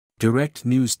Direct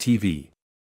News TV.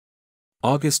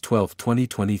 August 12,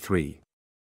 2023.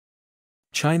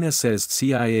 China says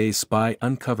CIA spy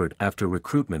uncovered after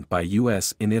recruitment by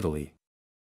U.S. in Italy.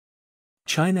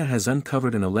 China has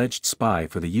uncovered an alleged spy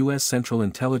for the U.S. Central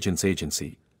Intelligence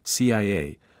Agency,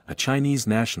 CIA, a Chinese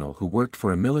national who worked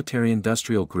for a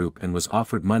military-industrial group and was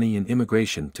offered money and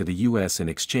immigration to the U.S. in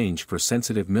exchange for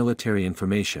sensitive military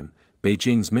information,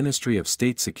 Beijing's Ministry of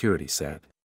State Security said.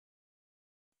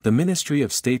 The Ministry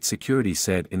of State Security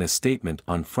said in a statement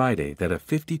on Friday that a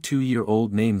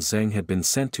 52-year-old named Zheng had been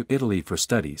sent to Italy for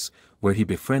studies, where he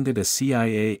befriended a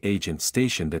CIA agent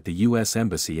stationed at the U.S.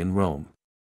 Embassy in Rome.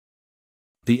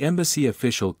 The embassy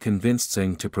official convinced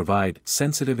Zheng to provide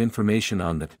sensitive information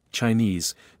on the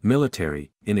Chinese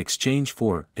military in exchange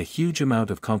for a huge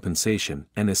amount of compensation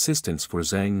and assistance for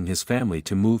Zheng and his family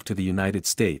to move to the United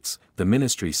States, the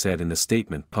ministry said in a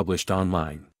statement published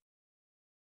online.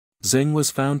 Zheng was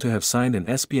found to have signed an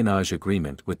espionage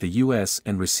agreement with the U.S.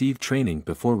 and received training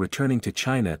before returning to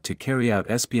China to carry out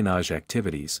espionage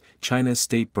activities, China's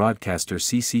state broadcaster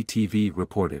CCTV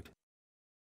reported.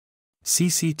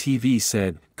 CCTV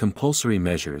said compulsory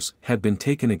measures had been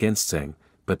taken against Zheng,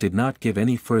 but did not give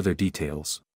any further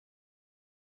details.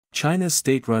 China's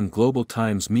state-run Global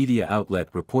Times media outlet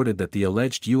reported that the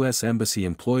alleged U.S. Embassy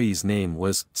employee's name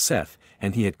was Seth,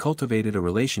 and he had cultivated a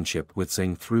relationship with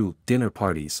Zheng through dinner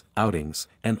parties, outings,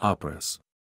 and operas.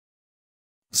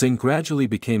 Zheng gradually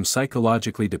became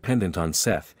psychologically dependent on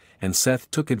Seth, and Seth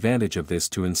took advantage of this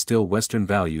to instill Western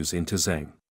values into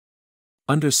Zheng.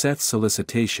 Under Seth's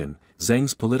solicitation,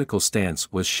 Zheng's political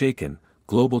stance was shaken,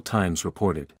 Global Times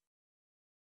reported.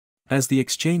 As the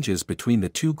exchanges between the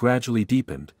two gradually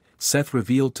deepened, Seth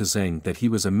revealed to Zheng that he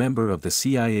was a member of the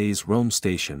CIA's Rome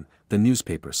station, the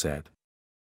newspaper said.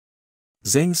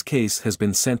 Zheng's case has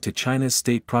been sent to China's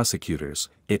state prosecutors,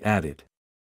 it added.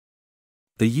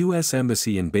 The U.S.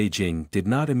 Embassy in Beijing did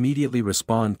not immediately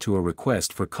respond to a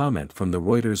request for comment from the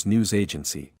Reuters news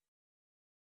agency.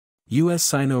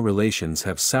 U.S.-Sino relations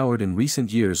have soured in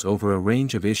recent years over a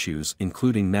range of issues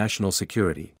including national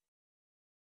security.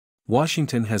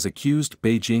 Washington has accused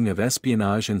Beijing of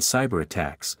espionage and cyber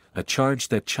attacks, a charge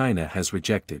that China has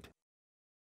rejected.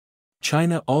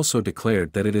 China also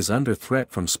declared that it is under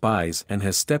threat from spies and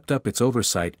has stepped up its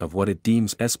oversight of what it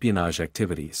deems espionage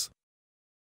activities.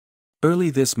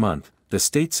 Early this month, the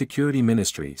State Security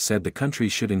Ministry said the country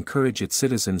should encourage its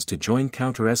citizens to join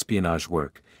counter-espionage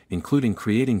work, including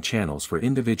creating channels for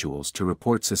individuals to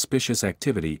report suspicious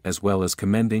activity as well as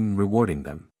commending and rewarding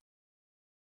them.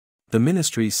 The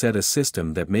ministry said a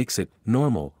system that makes it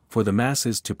normal for the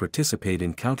masses to participate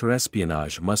in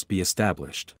counter-espionage must be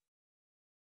established.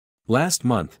 Last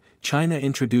month, China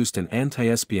introduced an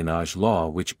anti-espionage law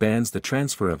which bans the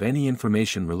transfer of any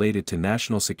information related to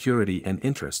national security and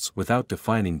interests without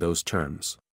defining those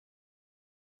terms.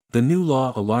 The new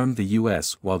law alarmed the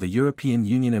U.S. while the European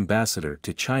Union ambassador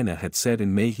to China had said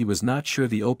in May he was not sure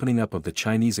the opening up of the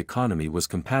Chinese economy was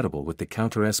compatible with the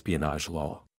counter-espionage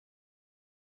law.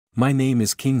 My name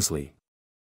is Kingsley.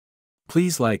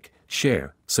 Please like,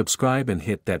 share, subscribe and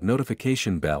hit that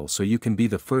notification bell so you can be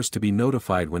the first to be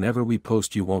notified whenever we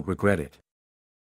post. You won't regret it.